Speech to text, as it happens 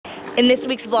In this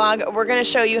week's vlog, we're gonna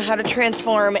show you how to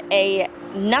transform a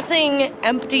nothing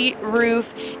empty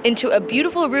roof into a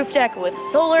beautiful roof deck with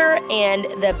solar and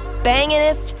the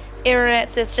bangingest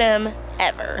internet system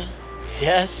ever.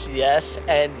 Yes, yes,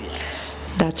 and yes.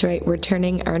 That's right, we're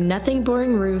turning our nothing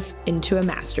boring roof into a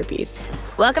masterpiece.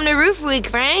 Welcome to Roof Week,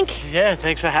 Frank. Yeah,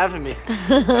 thanks for having me.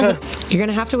 You're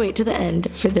gonna have to wait to the end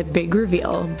for the big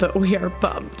reveal, but we are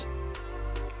pumped.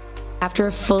 After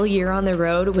a full year on the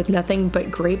road with nothing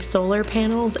but Grape solar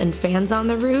panels and fans on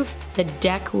the roof, the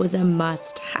deck was a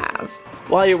must-have.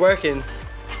 While you're working,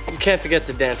 you can't forget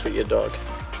to dance with your dog.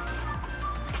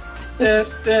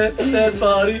 Dance, dance, dance,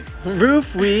 buddy.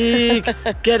 Roof Week,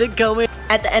 get it going.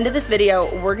 At the end of this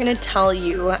video, we're gonna tell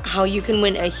you how you can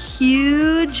win a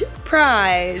huge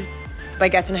prize by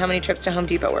guessing how many trips to Home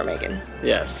Depot we're making.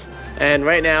 Yes, and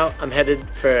right now I'm headed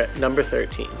for number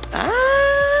 13.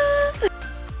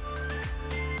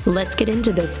 Let's get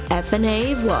into this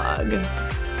F&A vlog.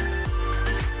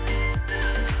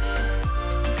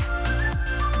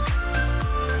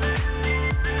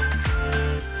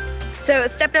 So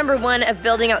step number one of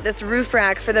building out this roof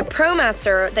rack for the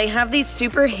ProMaster, they have these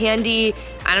super handy,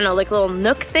 I don't know, like little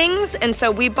nook things. And so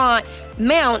we bought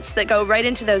mounts that go right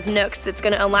into those nooks that's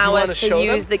gonna allow us to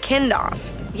use the Kindoff.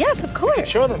 Yes, of course.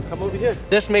 Show them, come over here.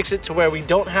 This makes it to where we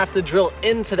don't have to drill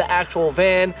into the actual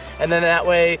van, and then that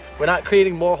way we're not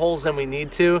creating more holes than we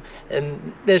need to,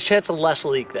 and there's a chance of less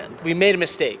leak then. We made a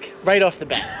mistake right off the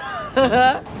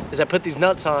bat. Is I put these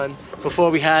nuts on before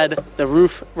we had the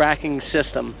roof racking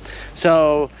system.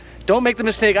 So don't make the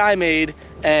mistake I made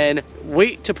and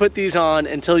wait to put these on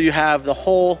until you have the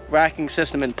whole racking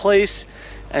system in place,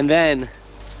 and then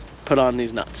put on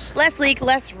these nuts. Less leak,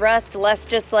 less rust, less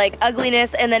just like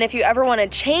ugliness, and then if you ever want to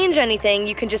change anything,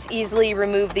 you can just easily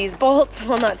remove these bolts.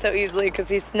 Well, not so easily because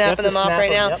he's snapping them off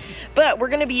right now. Yep. But we're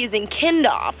gonna be using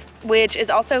Kindoff, which is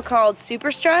also called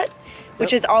Super Strut,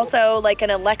 which is also like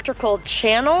an electrical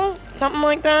channel, something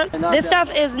like that. This stuff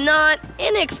is not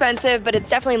inexpensive, but it's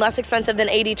definitely less expensive than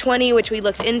 80/20, which we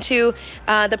looked into.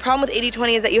 The problem with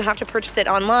 80/20 is that you have to purchase it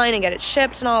online and get it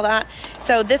shipped and all that.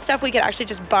 So this stuff we could actually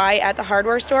just buy at the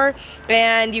hardware store,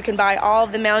 and you can buy all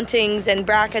of the mountings and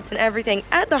brackets and everything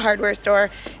at the hardware store.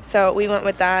 So we went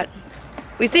with that.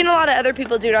 We've seen a lot of other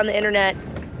people do it on the internet,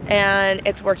 and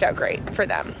it's worked out great for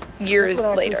them years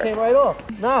later. Came right off.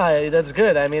 Nah, that's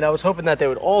good. I mean, I was hoping that they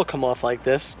would all come off like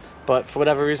this, but for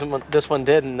whatever reason, this one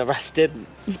did and the rest didn't.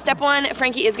 Step one,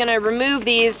 Frankie is gonna remove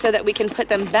these so that we can put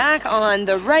them back on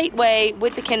the right way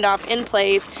with the Kindoff in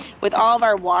place with all of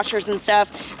our washers and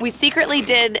stuff. We secretly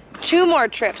did 2 more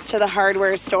trips to the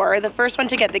hardware store. The first one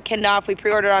to get the Kindoff, we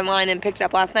pre-ordered online and picked it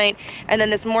up last night. And then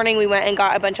this morning we went and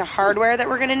got a bunch of hardware that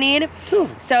we're gonna need. 2.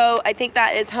 So I think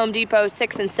that is Home Depot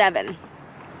 6 and 7.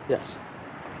 Yes.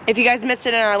 If you guys missed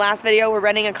it in our last video, we're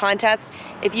running a contest.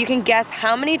 If you can guess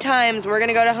how many times we're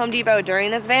gonna go to Home Depot during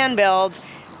this van build,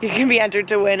 you can be entered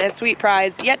to win a sweet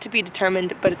prize, yet to be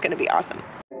determined, but it's gonna be awesome.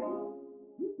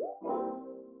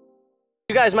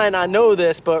 You guys might not know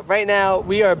this, but right now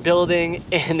we are building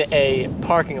in a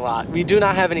parking lot. We do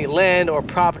not have any land or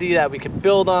property that we could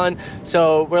build on,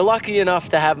 so we're lucky enough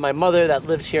to have my mother that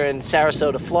lives here in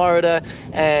Sarasota, Florida,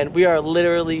 and we are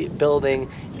literally building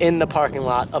in the parking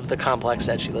lot of the complex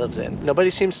that she lives in.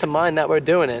 Nobody seems to mind that we're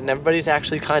doing it, and everybody's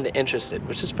actually kind of interested,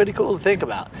 which is pretty cool to think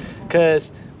about,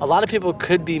 because a lot of people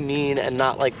could be mean and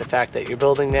not like the fact that you're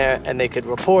building there, and they could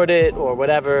report it or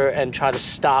whatever and try to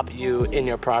stop you in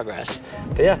your progress.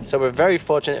 But yeah, so we're very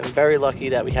fortunate and very lucky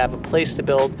that we have a place to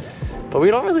build, but we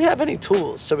don't really have any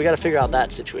tools, so we got to figure out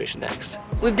that situation next.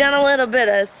 We've done a little bit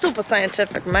of super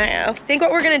scientific math. I think what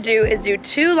we're gonna do is do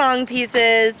 2 long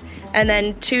pieces and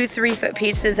then 2 3-foot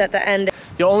pieces at the end.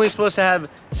 You're only supposed to have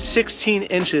 16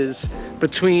 inches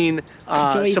between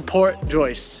support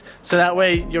joists, so that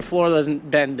way your floor doesn't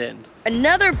bend in.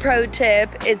 Another pro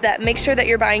tip is that make sure that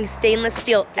you're buying stainless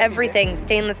steel everything.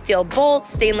 Stainless steel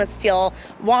bolts, stainless steel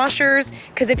washers,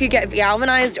 because if you get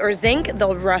galvanized or zinc,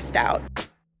 they'll rust out.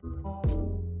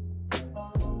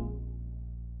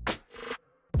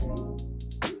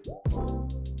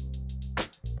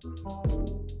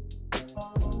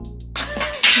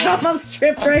 Almost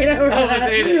tripped right over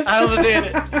that. I almost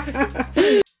ate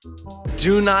it.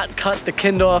 Do not cut the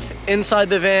Kindoff inside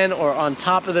the van or on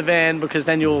top of the van, because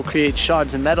then you'll create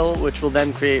shards of metal, which will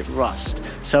then create rust.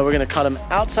 So we're gonna cut them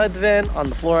outside the van, on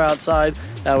the floor outside.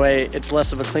 That way it's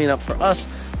less of a cleanup for us.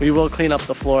 We will clean up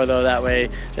the floor though, that way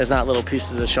there's not little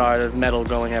pieces of shard of metal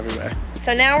going everywhere.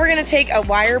 So now we're gonna take a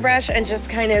wire brush and just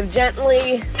kind of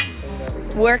gently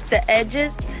work the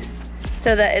edges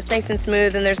so that it's nice and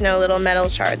smooth and there's no little metal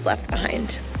shards left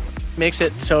behind. Makes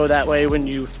it so that way when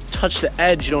you touch the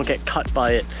edge, you don't get cut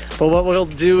by it. But what we'll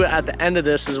do at the end of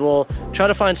this is we'll try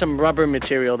to find some rubber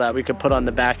material that we could put on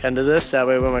the back end of this. That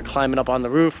way when we're climbing up on the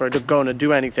roof or going to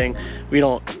do anything, we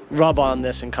don't rub on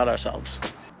this and cut ourselves.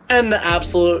 And the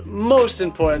absolute most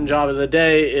important job of the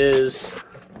day is...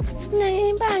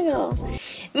 Paco.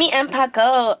 Me and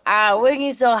Paco are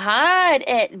working so hard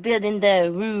at building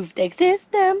the roof deck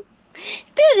system.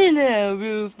 Building the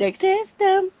roof deck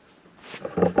system.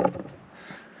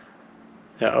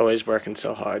 They're always working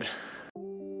so hard.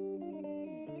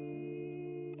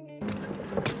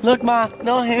 Look, Ma,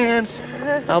 no hands.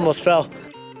 I almost fell.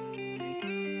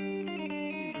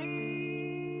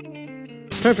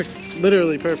 Perfect,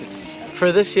 literally perfect.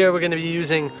 For this year, we're gonna be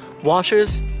using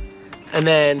washers and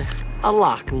then a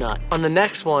lock nut. On the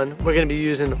next one, we're gonna be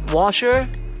using washer,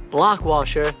 lock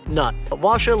washer, nut.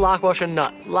 Washer, lock washer,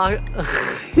 nut. Lock.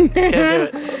 Can't do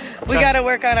it. We gotta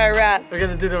work on our rap. We're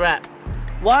gonna do the rap.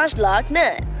 Wash, lock,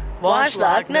 nut. Wash,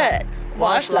 lock, nut.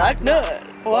 Wash, lock, nut.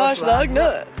 Wash, lock,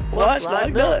 nut. Wash,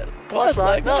 lock, nut. Wash,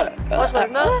 lock, nut. Wash,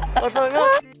 lock, nut. Wash, lock,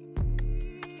 nut.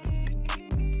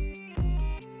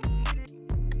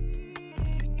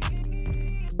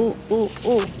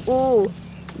 Ooh.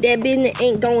 That business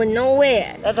ain't going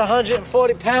nowhere. That's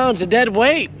 140 pounds of dead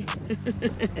weight.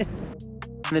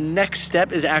 The next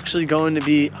step is actually going to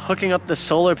be hooking up the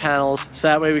solar panels so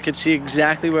that way we can see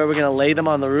exactly where we're going to lay them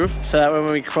on the roof. So that way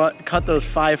when we cut those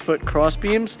 5-foot cross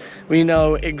beams, we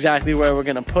know exactly where we're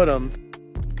going to put them.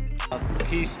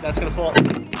 Piece, that's going to fall.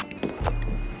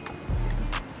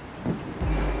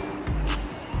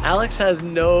 Alex has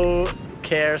no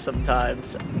care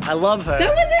sometimes. I love her. That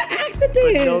was an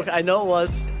accident. No, I know it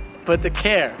was, but the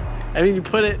care. I mean, you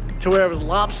put it to where it was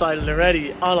lopsided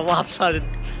already on a lopsided.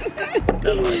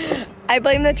 I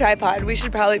blame the tripod. We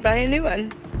should probably buy a new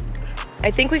one.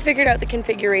 I think we figured out the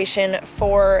configuration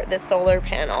for the solar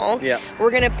panels. Yeah.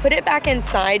 We're gonna put it back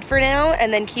inside for now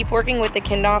and then keep working with the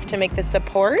Kindoff to make the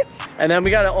supports. And then we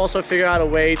gotta also figure out a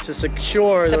way to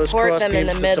secure those cross beams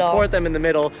to support them in the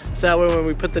middle, so that way when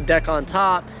we put the deck on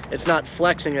top, it's not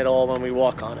flexing at all when we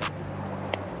walk on it.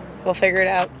 We'll figure it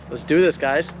out. Let's do this,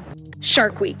 guys.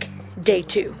 Shark Week, day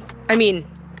 2. I mean,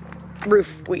 roof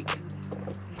week.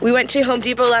 We went to Home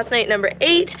Depot last night, number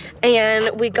 8,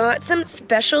 and we got some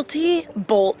specialty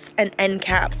bolts and end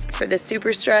caps for the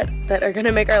super strut that are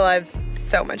gonna make our lives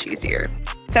so much easier.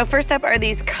 So first up are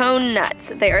these cone nuts.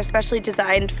 They are specially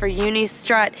designed for uni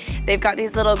strut. They've got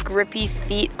these little grippy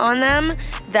feet on them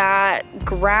that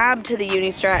grab to the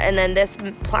uni strut, and then this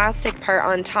plastic part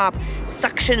on top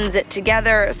suctions it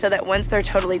together so that once they're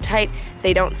totally tight,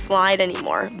 they don't slide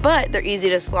anymore. But they're easy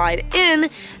to slide in,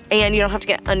 and you don't have to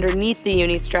get underneath the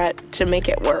uni strut to make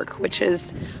it work, which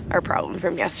is our problem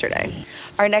from yesterday.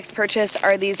 Our next purchase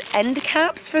are these end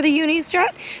caps for the uni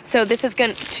strut. So this is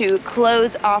going to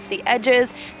close off the edges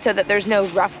so that there's no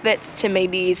rough bits to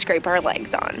maybe scrape our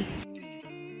legs on.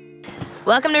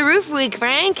 Welcome to Roof Week,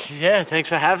 Frank. Yeah, thanks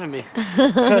for having me.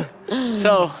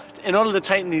 So, in order to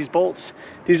tighten these bolts,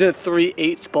 these are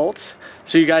 3/8 bolts.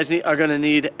 So you guys are gonna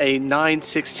need a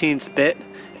 9/16 bit,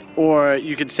 or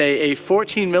you could say a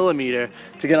 14 millimeter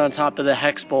to get on top of the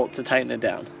hex bolt to tighten it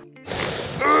down.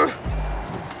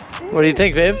 What do you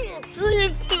think, babe?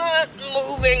 It's not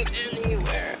moving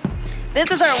anywhere. This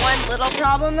is our one little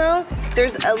problem though.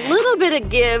 There's a little bit of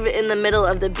give in the middle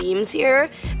of the beams here,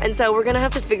 and so we're gonna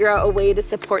have to figure out a way to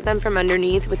support them from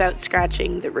underneath without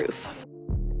scratching the roof.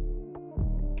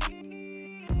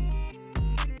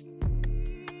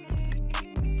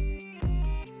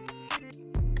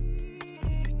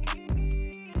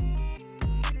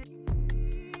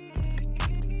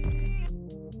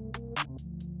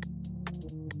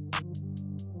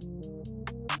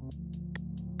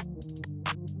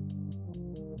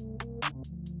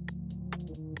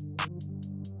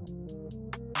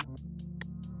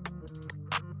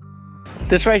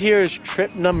 This right here is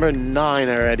trip number 9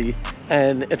 already,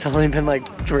 and it's only been like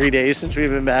 3 days since we've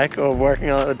been back, or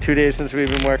 2 days since we've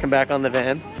been working back on the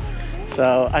van.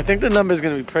 So I think the number is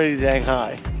gonna be pretty dang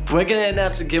high. We're gonna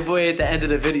announce a giveaway at the end of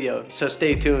the video, so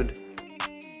stay tuned.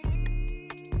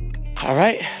 All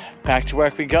right, back to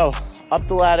work we go. Up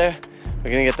the ladder,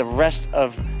 we're gonna get the rest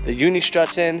of the uni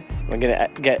struts in. We're gonna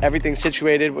get everything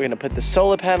situated. We're gonna put the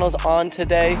solar panels on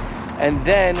today, and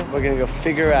then we're gonna go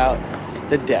figure out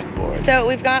the deck board. So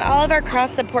we've got all of our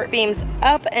cross support beams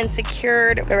up and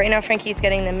secured, but right now Frankie's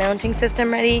getting the mounting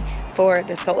system ready for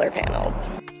the solar panels.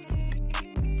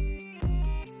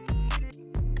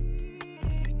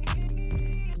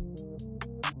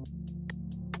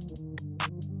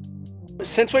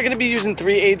 Since we're gonna be using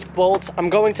 3/8 bolts, I'm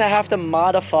going to have to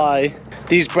modify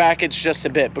these brackets just a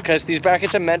bit, because these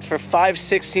brackets are meant for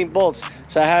 5/16 bolts.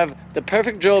 So I have the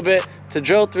perfect drill bit to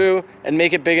drill through and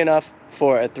make it big enough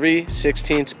for a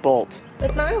 3/16 bolt.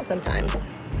 But smile sometimes.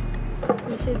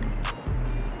 You should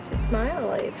smile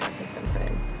while you're talking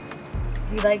sometimes.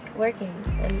 You like working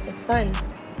and it's fun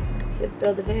to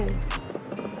build a van.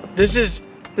 This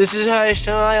is how I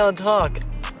smile and talk.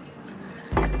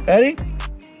 Ready?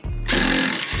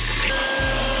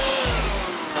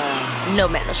 No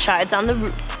metal shards on the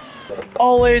roof.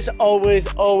 Always, always,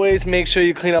 always make sure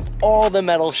you clean up all the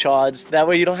metal shards. That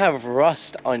way you don't have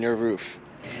rust on your roof.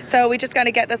 So we just got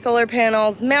to get the solar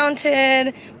panels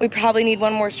mounted. We probably need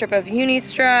one more strip of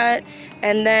uni-strut.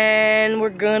 And then we're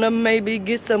gonna maybe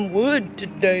get some wood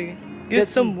today. Get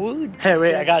some wood today. Hey,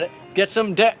 wait, I got it. Get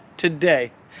some deck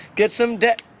today. Get some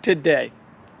deck today.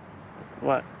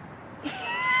 What? It's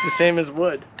the same as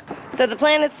wood. So the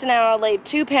plan is to now lay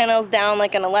 2 panels down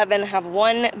like an 11, have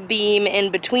 1 beam in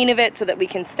between of it so that we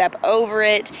can step over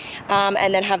it,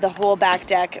 and then have the whole back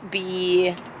deck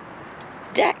be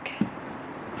deck.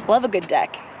 Love a good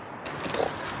deck.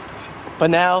 But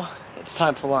now, it's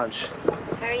time for lunch.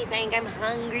 Hurry, Frank, I'm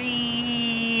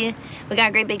hungry. We got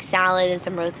a great big salad and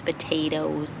some roasted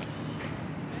potatoes.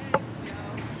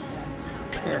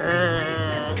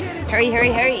 Hurry,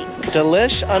 hurry, hurry.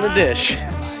 Delish on a dish.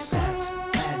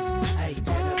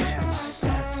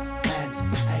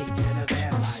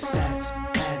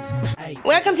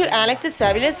 Welcome to Alex's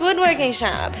Fabulous Woodworking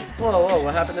Shop. Whoa, whoa,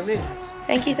 what happened to me?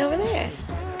 Frankie's over there.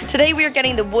 Today we are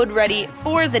getting the wood ready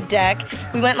for the deck.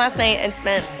 We went last night and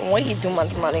spent way too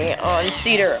much money on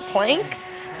cedar planks.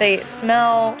 They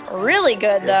smell really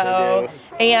good though.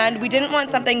 And we didn't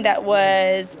want something that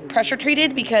was pressure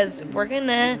treated because we're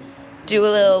gonna do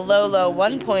a little Lolo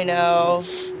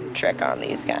 1.0 trick on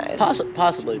these guys.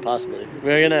 Possibly.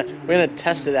 We're gonna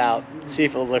test it out, see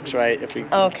if it looks right, if we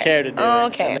care to do it.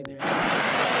 Okay.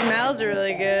 Smells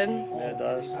really good. Yeah, it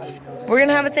does. We're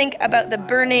gonna have a think about the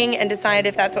burning and decide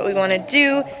if that's what we want to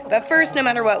do. But first, no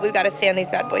matter what, we've got to sand these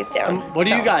bad boys down. What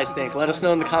do you guys think? Let us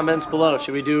know in the comments below.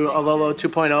 Should we do a Lolo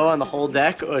 2.0 on the whole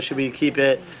deck, or should we keep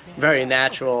it very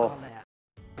natural?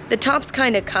 The tops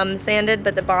kind of come sanded,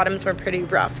 but the bottoms were pretty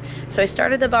rough. So I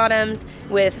started the bottoms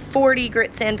with 40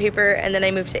 grit sandpaper, and then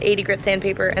I moved to 80 grit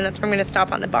sandpaper, and that's where I'm gonna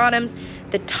stop on the bottoms.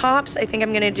 The tops, I think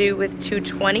I'm gonna do with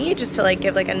 220, just to like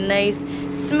give like a nice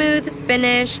smooth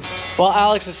finish. While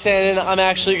Alex is sanding, I'm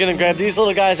actually gonna grab these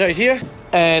little guys right here,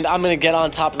 and I'm gonna get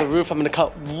on top of the roof. I'm gonna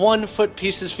cut 1 foot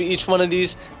pieces for each one of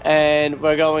these, and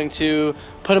we're going to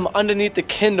put them underneath the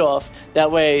kindorf. That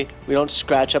way we don't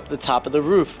scratch up the top of the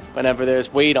roof whenever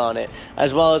there's weight on it.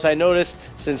 As well as I noticed,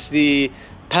 since the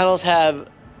panels have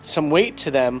some weight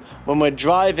to them, when we're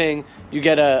driving, you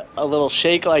get a little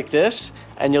shake like this,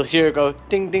 and you'll hear it go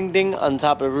ding, ding, ding on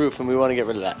top of the roof, and we wanna get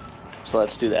rid of that. So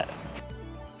let's do that.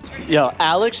 Yo,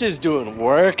 Alex is doing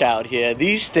work out here.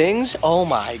 These things, oh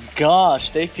my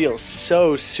gosh, they feel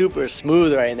so super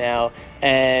smooth right now,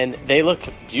 and they look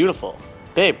beautiful.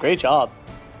 Babe, great job,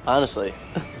 honestly.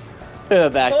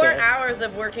 Back 4 there. hours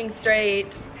of working straight.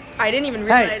 I didn't even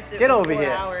realize it get was over 4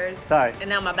 here. hours. Sorry. And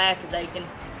now my back is aching.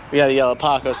 We gotta yell at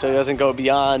Paco so he doesn't go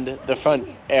beyond the front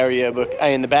area, but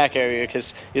in the back area,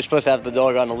 because you're supposed to have the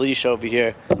dog on a leash over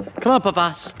here. Come on,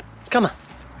 papas. Come on.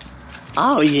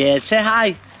 Oh yeah, say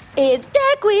hi. It's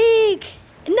deck week.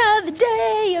 Another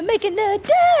day of making a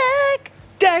deck.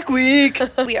 Deck week.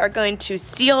 We are going to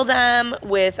seal them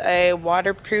with a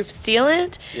waterproof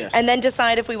sealant, and then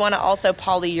decide if we want to also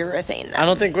polyurethane them. I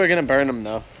don't think we're gonna burn them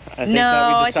though. I think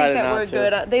I think that we're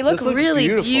good. They look really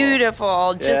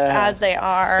beautiful just as they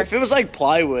are. If it was like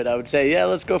plywood, I would say, yeah,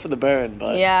 let's go for the burn.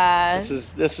 But yeah, this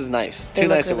is nice. They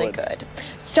look really good.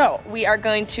 So we are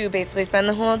going to basically spend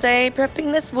the whole day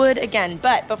prepping this wood again.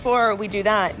 But before we do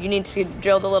that, you need to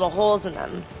drill the little holes in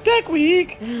them. Deck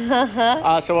week.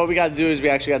 So what we got to do is we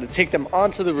actually got to take them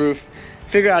onto the roof,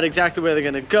 figure out exactly where they're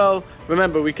gonna go.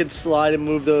 Remember, we could slide and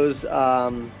move those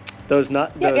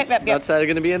nuts that are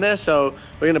going to be in there. So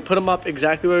we're going to put them up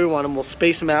exactly where we want them. We'll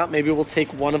space them out. Maybe we'll take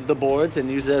one of the boards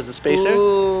and use it as a spacer.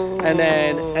 Ooh. And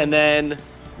then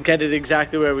get it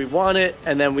exactly where we want it,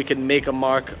 and then we can make a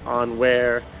mark on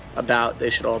where about they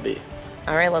should all be.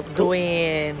 All right, let's go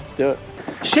in. Let's do it.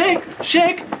 Shake,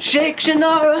 shake, shake,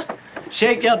 Shannara.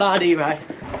 Shake your body right.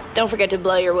 Don't forget to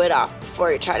blow your wood off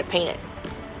before you try to paint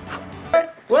it.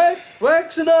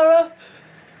 Work, Shannara.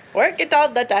 Work it all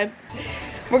the time.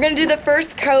 We're gonna do the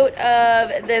first coat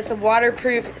of this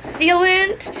waterproof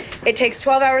sealant. It takes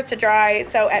 12 hours to dry,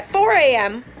 so at 4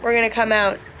 a.m. we're gonna come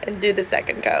out and do the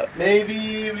second coat.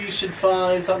 Maybe we should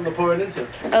find something to pour it into.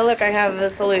 Oh look, I have a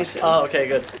solution. Oh, okay,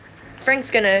 good. I'm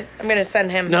gonna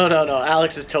send him. No.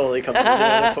 Alex is totally coming to do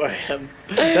it for him.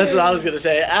 That's what I was gonna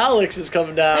say. Alex is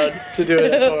coming down to do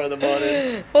it at 4 in the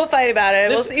morning. We'll fight about it.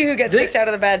 We'll see who gets kicked out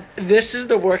of the bed. This is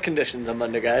the work conditions I'm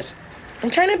under, guys. I'm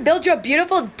trying to build you a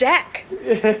beautiful deck.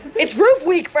 It's roof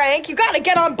week, Frank. You gotta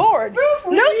get on board.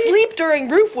 No sleep during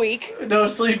roof week. No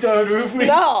sleep during roof week.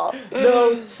 No.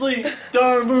 No sleep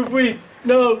during roof week.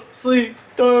 No sleep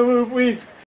during roof week.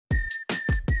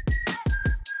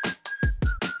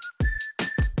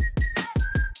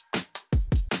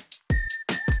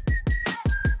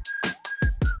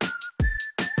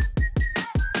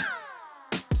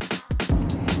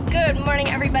 Good morning,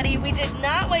 everybody. We did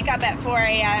not wake up at 4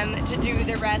 a.m. to do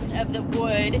the rest of the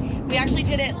wood. We actually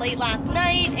did it late last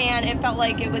night, and it felt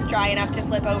like it was dry enough to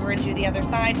flip over and do the other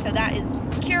side. So that is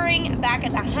curing back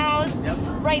at the house. Yep.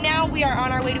 Right now, we are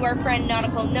on our way to our friend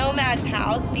Nautical Nomad's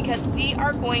house because we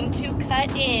are going to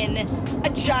cut in a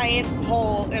giant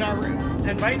hole in our roof.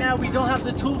 And right now, we don't have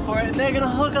the tool for it, and they're gonna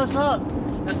hook us up.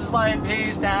 This is why it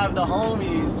pays to have the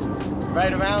homies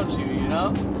right around you, you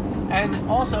know? And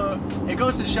also, it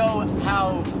goes to show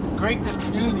how great this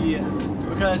community is,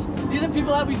 because these are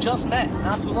people that we just met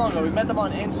not too long ago. We met them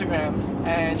on Instagram,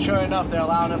 and sure enough, they're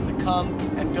allowing us to come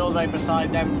and build right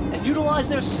beside them and utilize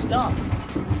their stuff.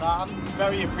 So I'm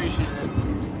very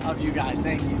appreciative of you guys.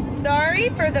 Thank you. Sorry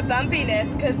for the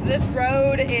bumpiness, because this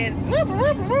road is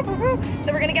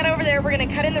so we're gonna get over there. We're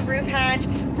gonna cut in the roof hatch.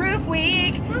 Roof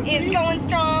week is going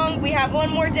strong. We have one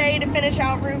more day to finish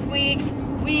out roof week.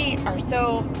 We are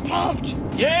so pumped.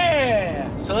 Yeah!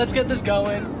 So let's get this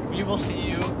going. We will see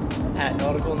you at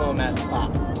Nautical Nomad's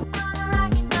spot.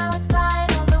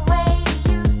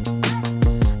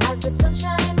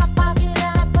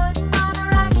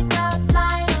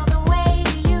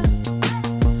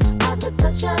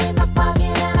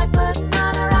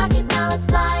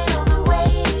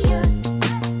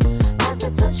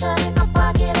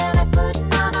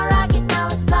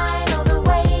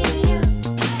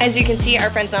 As you can see,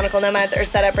 our friends Nautical Nomads are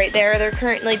set up right there. They're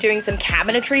currently doing some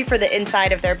cabinetry for the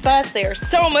inside of their bus. They are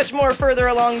so much more further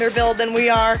along their build than we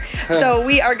are. So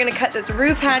we are gonna cut this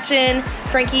roof hatch in.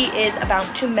 Frankie is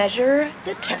about to measure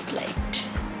the template.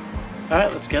 All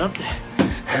right, let's get up there.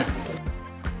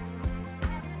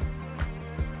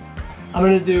 I'm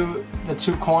gonna do the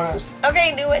 2 corners.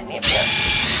 Okay, do it.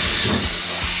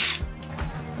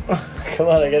 Come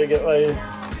on, I gotta get my...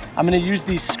 I'm gonna use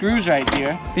these screws right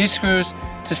here. These screws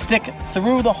to stick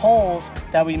through the holes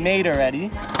that we made already.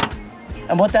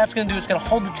 And what that's gonna do is gonna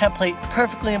hold the template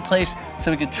perfectly in place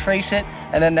so we can trace it.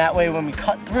 And then that way when we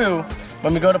cut through,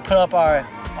 when we go to put up our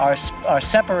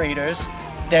separators,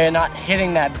 they're not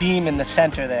hitting that beam in the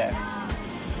center there.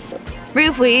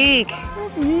 Roof week.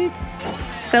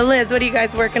 So Liz, what are you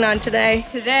guys working on today?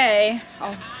 Today,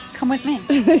 come with me.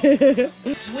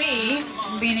 We,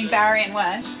 meaning Barry and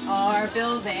Wes, are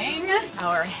building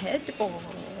our headboard.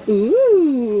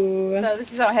 Ooh. So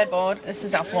this is our headboard. This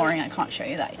is our flooring. I can't show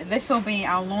you that. This will be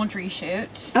our laundry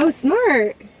chute. Oh,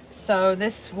 smart. So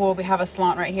this will have a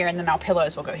slant right here, and then our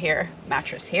pillows will go here,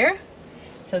 mattress here.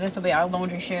 So this will be our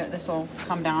laundry chute. This will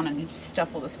come down and stuff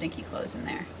all the stinky clothes in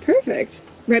there. Perfect.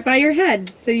 Right by your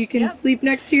head, so you can sleep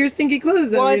next to your stinky clothes.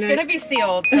 Well, it's gonna be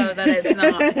sealed so that it's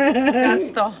not.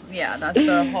 that's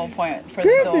the whole point for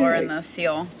the door and the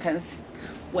seal, because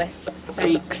Wes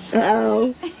stinks.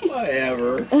 Uh-oh.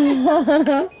 Whatever.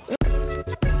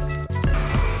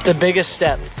 The biggest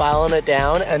step, filing it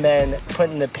down and then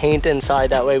putting the paint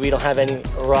inside. That way we don't have any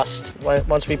rust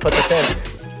once we put this in.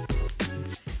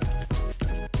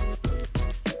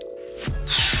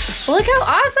 Look how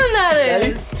awesome that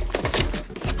is.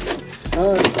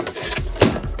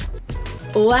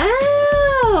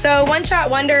 Wow. So one shot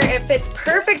wonder, it fits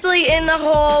perfectly in the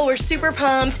hole. We're super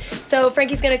pumped. So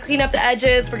Frankie's gonna clean up the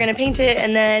edges. We're gonna paint it,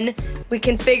 and then we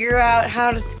can figure out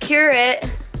how to secure it.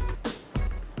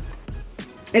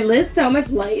 It lives so much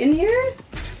light in here.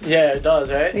 Yeah, it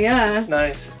does, right? Yeah. It's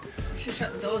nice. You should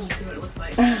shut the doors and see what it looks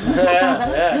like.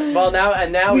 yeah. Well,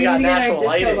 now we got natural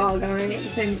lighting. All going at the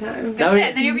same time. Now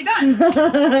then you'll be done.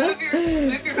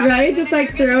 move your right? Just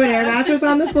like throw an air mattress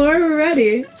on the floor. We're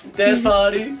ready. Dance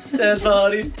party. Dance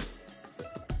party.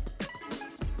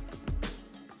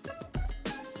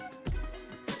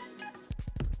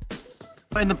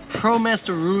 In the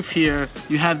ProMaster roof here,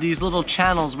 you have these little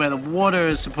channels where the water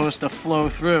is supposed to flow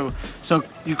through. So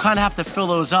you kind of have to fill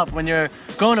those up. When you're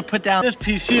going to put down this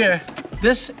piece here,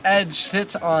 this edge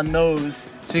sits on those.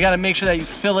 So you got to make sure that you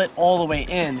fill it all the way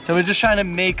in. So we're just trying to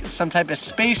make some type of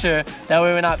spacer. That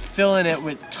way we're not filling it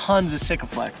with tons of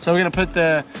Sikaflex. So we're going to put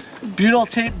the butyl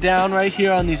tape down right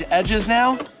here on these edges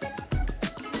now.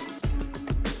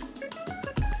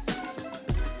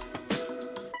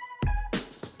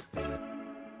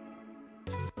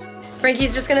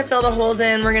 Frankie's just gonna fill the holes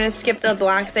in. We're gonna skip the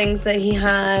black things that he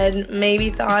had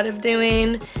maybe thought of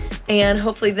doing. And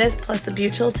hopefully this plus the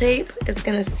butyl tape is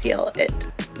gonna seal it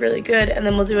really good. And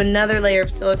then we'll do another layer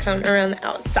of silicone around the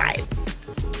outside.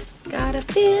 Gotta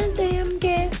fill them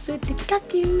gaps with the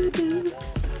cock you do.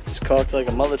 It's cocked like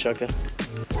a mother chucker.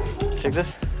 Take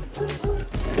this.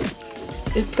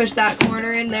 Just push that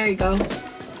corner in, there you go.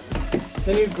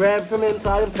 Then you grab from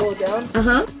inside and pull it down?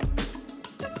 Uh-huh.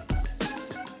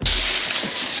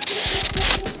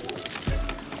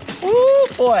 Ooh,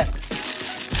 boy.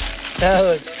 That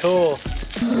looks cool.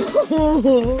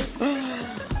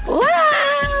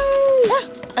 Wow!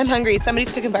 I'm hungry.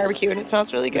 Somebody's cooking barbecue and it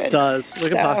smells really good. It does.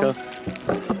 Look at Paco.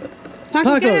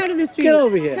 Paco, get out of the street. Get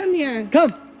over here. Come here.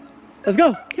 Come. Let's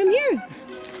go. Come here.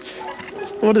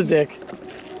 What a dick.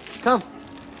 Come.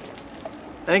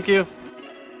 Thank you.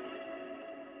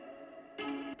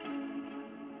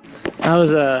 That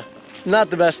was not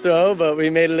the best throw, but we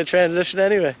made it a transition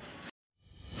anyway.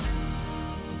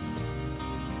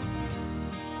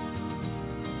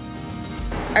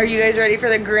 Are you guys ready for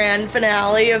the grand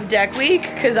finale of Deck Week?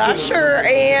 Because I sure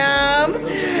am.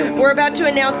 We're about to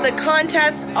announce the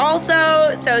contest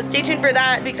also, so stay tuned for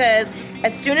that because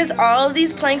as soon as all of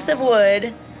these planks of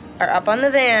wood are up on the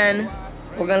van,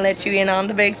 we're gonna let you in on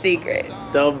the big secret.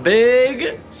 The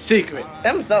big secret.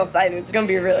 I'm so excited. It's gonna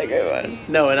be a really good one.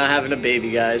 No, we're not having a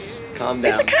baby, guys. Calm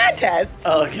down. It's a contest.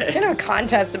 Oh, You okay. can have a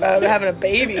contest about having a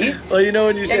baby. Well, you know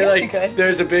when you say I like, guess you could.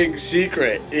 there's a big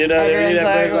secret, you know what I mean? Everyone's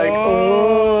Everybody's like,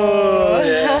 oh,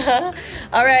 yeah.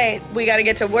 All right, we gotta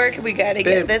get to work. We gotta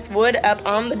get Babe. this wood up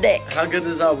on the deck. How good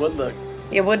does our wood look?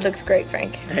 Your wood looks great,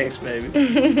 Frank. Thanks, baby.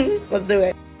 Let's do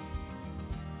it.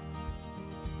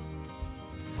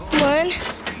 One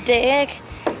deck.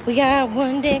 We got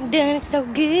one deck done. It's so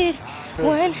good.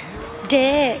 One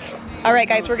deck. All right,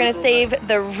 guys, we're gonna save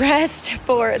the rest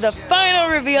for the final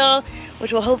reveal,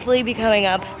 which will hopefully be coming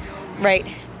up right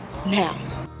now.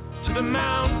 To the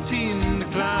mountain to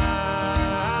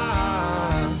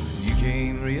climb. You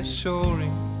came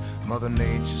reassuring, Mother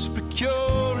Nature's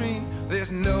procuring.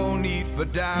 There's no need for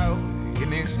doubt in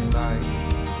this mind.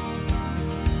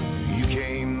 You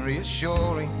came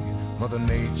reassuring, Mother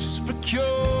Nature's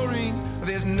procuring.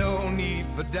 There's no need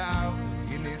for doubt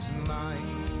in this mind.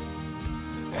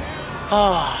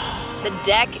 Oh, The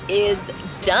deck is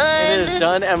done. it is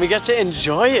done, and we get to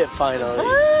enjoy it finally.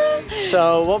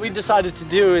 So what we decided to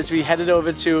do is we headed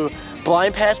over to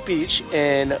Blind Pass Beach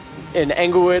in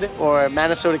Englewood or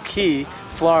Manasota Key,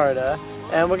 Florida,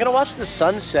 and we're gonna watch the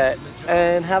sunset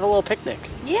and have a little picnic.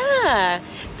 Yeah.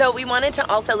 So we wanted to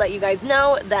also let you guys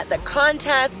know that the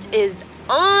contest is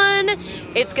on.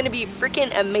 It's gonna be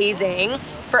freaking amazing.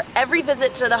 For every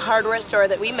visit to the hardware store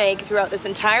that we make throughout this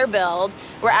entire build,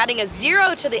 we're adding a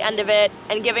 0 to the end of it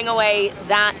and giving away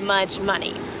that much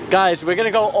money. Guys, we're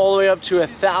gonna go all the way up to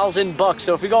 $1,000.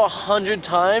 So if we go 100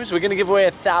 times, we're gonna give away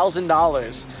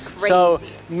 $1,000. So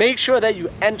make sure that you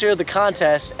enter the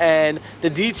contest, and the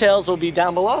details will be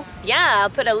down below. Yeah, I'll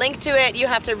put a link to it. You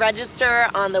have to register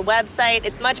on the website.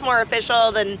 It's much more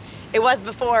official than it was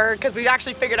before because we've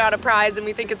actually figured out a prize and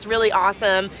we think it's really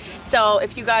awesome. So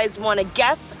if you guys want to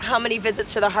guess how many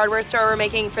visits to the hardware store we're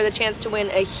making for the chance to win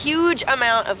a huge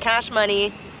amount of cash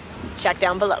money, check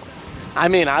down below. I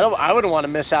mean, I wouldn't want to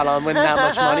miss out on winning that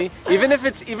much money. Even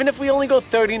if we only go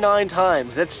 39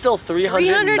 times, that's still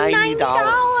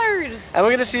 $390. And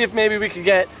we're gonna see if maybe we could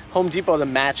get Home Depot to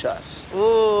match us.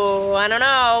 Ooh, I don't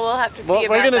know. We'll have to see about that.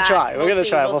 We're gonna try. We're gonna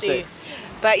try. We'll see.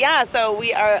 But yeah, so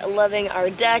we are loving our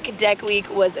deck. Deck week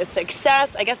was a success.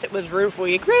 I guess it was roof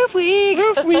week. Roof week.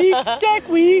 Roof week. Deck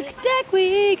week. Deck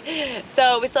week.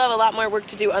 So we still have a lot more work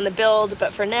to do on the build,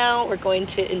 but for now, we're going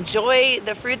to enjoy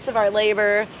the fruits of our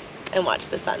labor and watch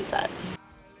the sunset.